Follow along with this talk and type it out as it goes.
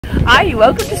Hi,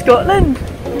 welcome to Scotland.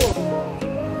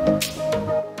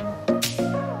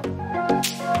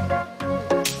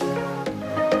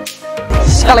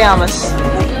 Scalliamus.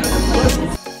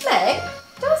 Meg,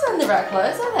 those aren't the right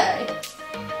clothes, are they?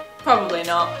 Probably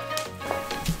not.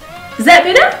 Is that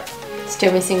better?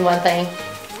 Still missing one thing.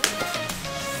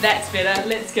 That's better.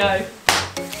 Let's go.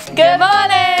 Good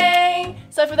morning!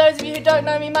 So for those of you who don't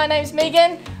know me, my name's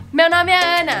Megan. Meu name é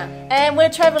Ana. And we're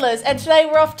travellers, and today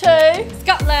we're off to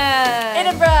Scotland.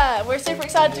 Edinburgh. We're super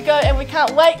excited to go and we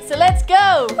can't wait, so let's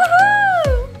go! Woohoo!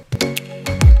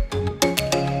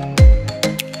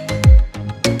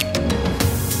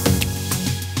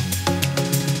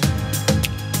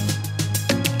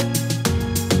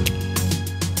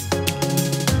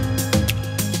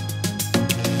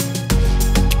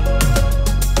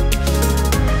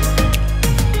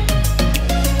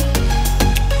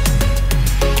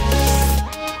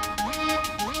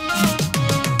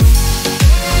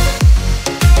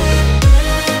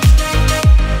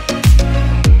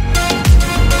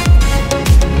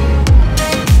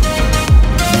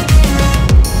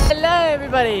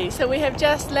 So we have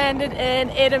just landed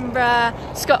in Edinburgh,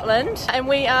 Scotland, and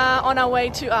we are on our way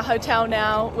to our hotel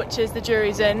now, which is the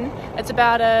Jury's Inn. It's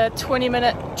about a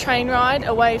 20-minute train ride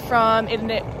away from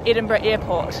Edinburgh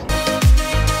Airport.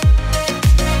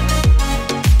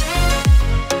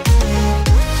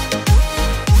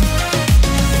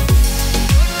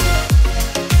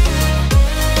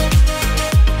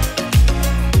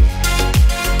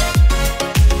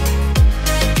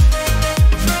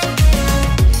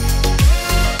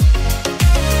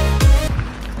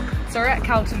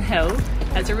 Carlton Hill.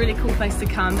 It's a really cool place to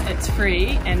come. It's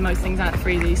free, and most things aren't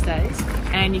free these days,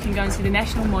 and you can go and see the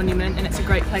National Monument, and it's a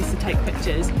great place to take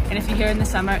pictures, and if you're here in the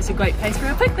summer it's a great place for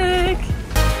a picnic.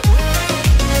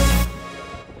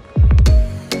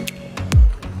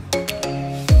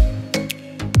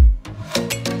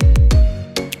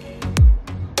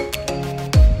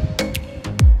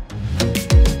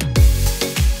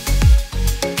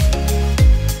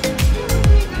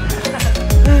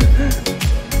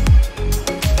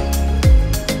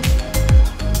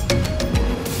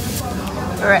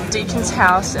 We're at Deacon's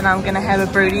house and I'm gonna have a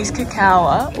Brody's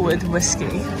cacao with whiskey.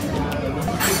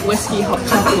 Whiskey hot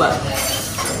chocolate.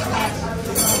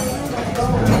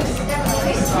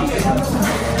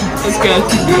 It's good.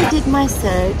 I did my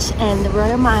search, and the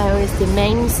Royal Mile is the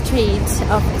main street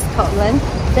of Scotland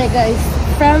that goes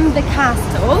from the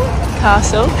castle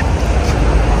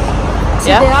to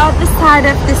the other side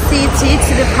of the city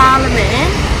to the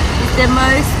Parliament. It's the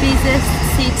most busiest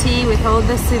city with all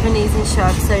the souvenirs and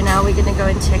shops, so now we're gonna go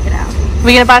and check it out.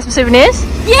 We're gonna buy some souvenirs?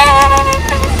 Yeah!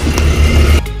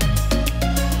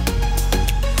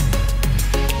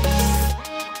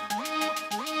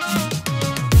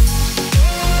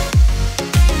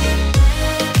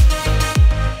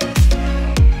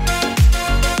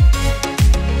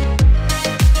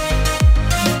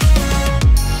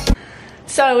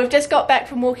 So we've just got back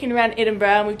from walking around Edinburgh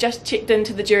and we've just checked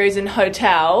into the Jury's Inn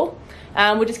hotel.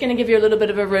 We're just going to give you a little bit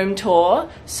of a room tour.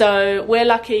 So we're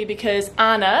lucky because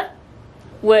Anna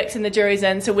works in the Jury's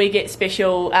Inn, so we get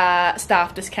special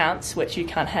staff discounts, which you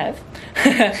can't have.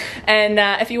 And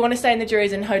if you want to stay in the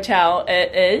Jury's Inn hotel,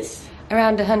 it is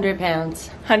around £100.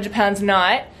 £100 a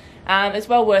night. It's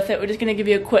well worth it. We're just going to give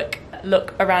you a quick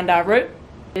look around our room.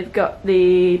 We've got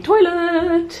the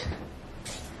toilet.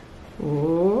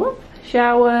 Ooh.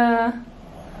 Shower,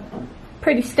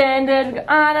 pretty standard. We've got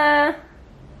Anna,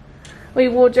 wee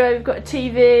wardrobe, we've got a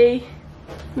TV,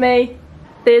 me,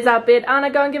 there's our bed. Anna,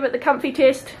 go and give it the comfy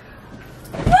test.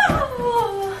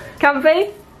 Whoa. Comfy?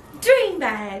 Dream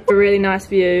bed. A really nice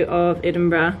view of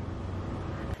Edinburgh.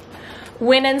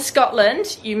 When in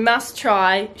Scotland, you must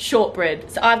try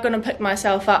shortbread. So I've gone and picked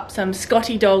myself up some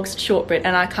Scotty Dogs shortbread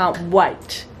and I can't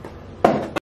wait.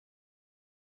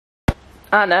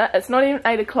 Anna, it's not even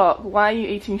 8 o'clock. Why are you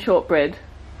eating shortbread?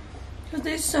 Because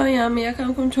they're so yummy, I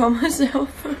can't control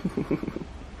myself.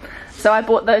 So I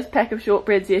bought those pack of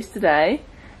shortbreads yesterday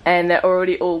and they're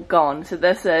already all gone. So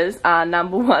this is our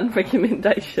 #1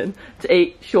 recommendation to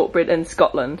eat shortbread in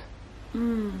Scotland.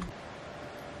 Mm.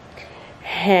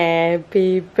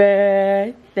 Happy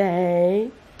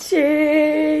birthday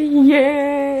to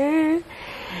you.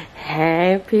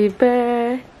 Happy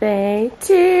birthday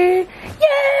to you.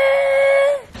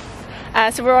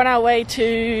 So we're on our way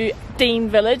to Dean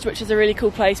Village, which is a really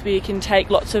cool place where you can take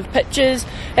lots of pictures.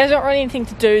 There's not really anything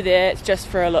to do there, it's just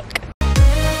for a look.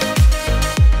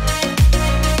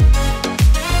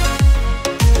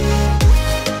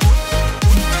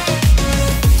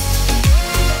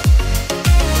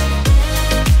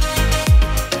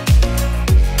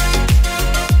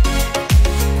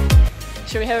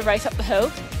 Should we have a race up the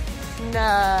hill?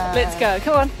 No. Let's go.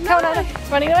 Come on. No. Come on, Anna.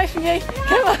 Running away from you.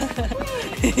 Come on.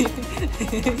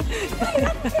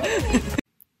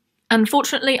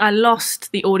 Unfortunately, I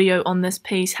lost the audio on this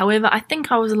piece. However, I think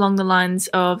I was along the lines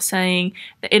of saying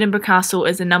that Edinburgh Castle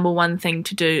is the #1 thing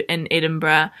to do in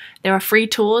Edinburgh. There are free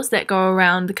tours that go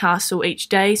around the castle each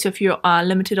day, so if you are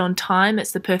limited on time,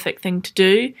 it's the perfect thing to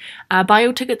do. Buy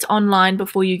your tickets online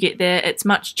before you get there. It's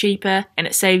much cheaper and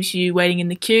it saves you waiting in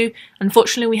the queue.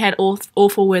 Unfortunately, we had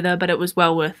awful weather, but it was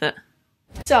well worth it.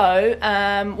 So,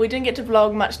 we didn't get to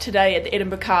vlog much today at the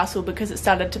Edinburgh Castle because it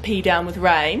started to pee down with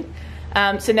rain.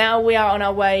 So now we are on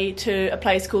our way to a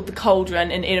place called the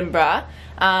Caludron in Edinburgh.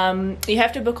 You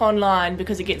have to book online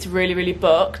because it gets really, really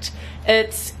booked.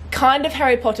 It's kind of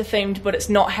Harry Potter themed, but it's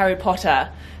not Harry Potter.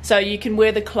 So you can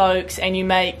wear the cloaks and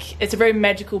it's a very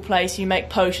magical place. You make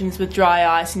potions with dry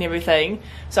ice and everything.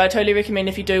 So I totally recommend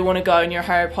if you do want to go and you're a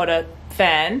Harry Potter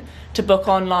fan to book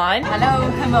online. Hello,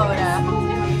 Pomona.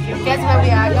 Guess where we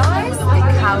are, guys? The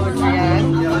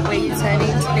Caludron, where you turn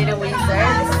into little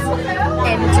wizards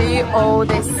and do all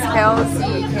the spells.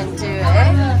 You can do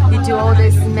it. You do all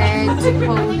these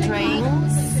magical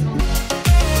drinks.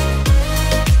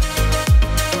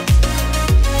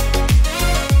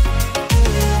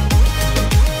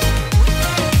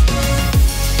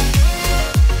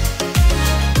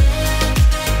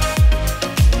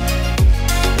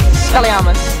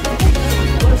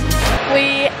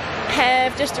 We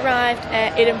have just arrived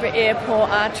at Edinburgh Airport.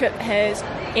 Our trip has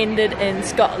ended in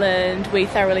Scotland. We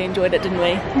thoroughly enjoyed it, didn't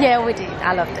we? Yeah, we did.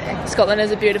 I loved it. Scotland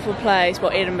is a beautiful place.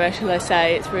 Well, Edinburgh, shall I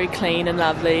say. It's very clean and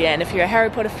lovely. And if you're a Harry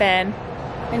Potter fan...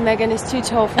 And Megan is too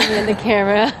tall for me in the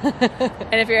camera.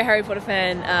 And if you're a Harry Potter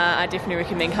fan, I definitely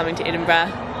recommend coming to Edinburgh.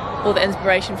 All the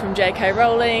inspiration from J.K.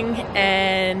 Rowling.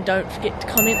 And don't forget to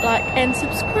comment, like and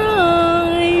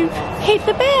subscribe. Hit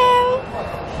the bell!